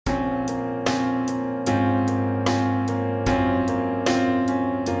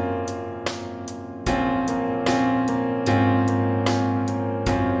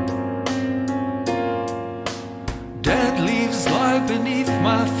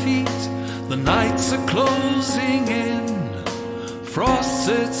my feet. The nights are closing in. Frost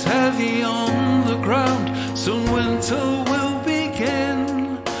sits heavy on the ground. Soon winter will begin.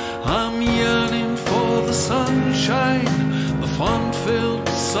 I'm yearning for the sunshine, the fun-filled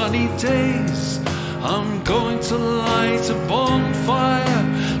sunny days. I'm going to light a bonfire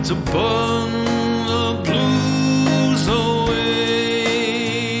to burn the blues away.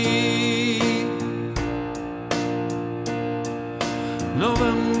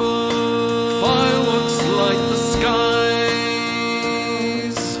 November, fireworks light the skies.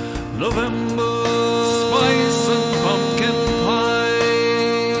 November, spice and pumpkin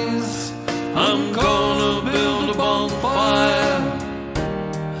pies. I'm gonna build a bonfire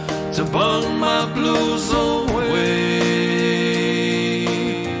to burn my blues away.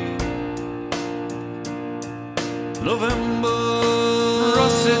 November,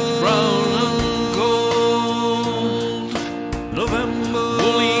 russet brown and gold. November,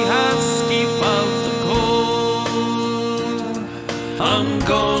 woolly hats keep out the cold. I'm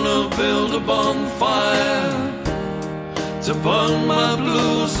gonna build a bonfire to burn my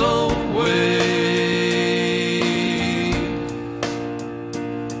blues away.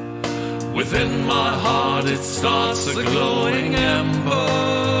 Within my heart it starts a glowing ember.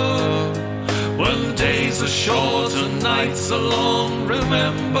 When days are short and nights are long,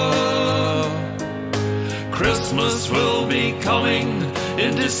 remember, Christmas will be coming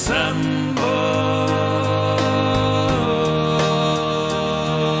in December.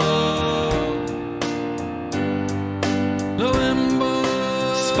 November,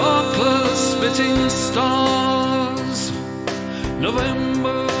 sparklers spitting stars.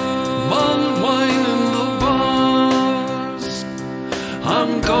 November, mulled wine in the bars.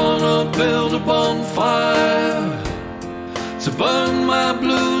 I'm gonna build a bonfire to burn my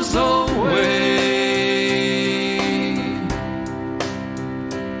blues away.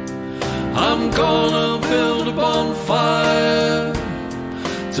 I'm gonna build a bonfire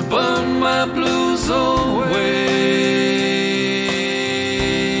to burn my blues away.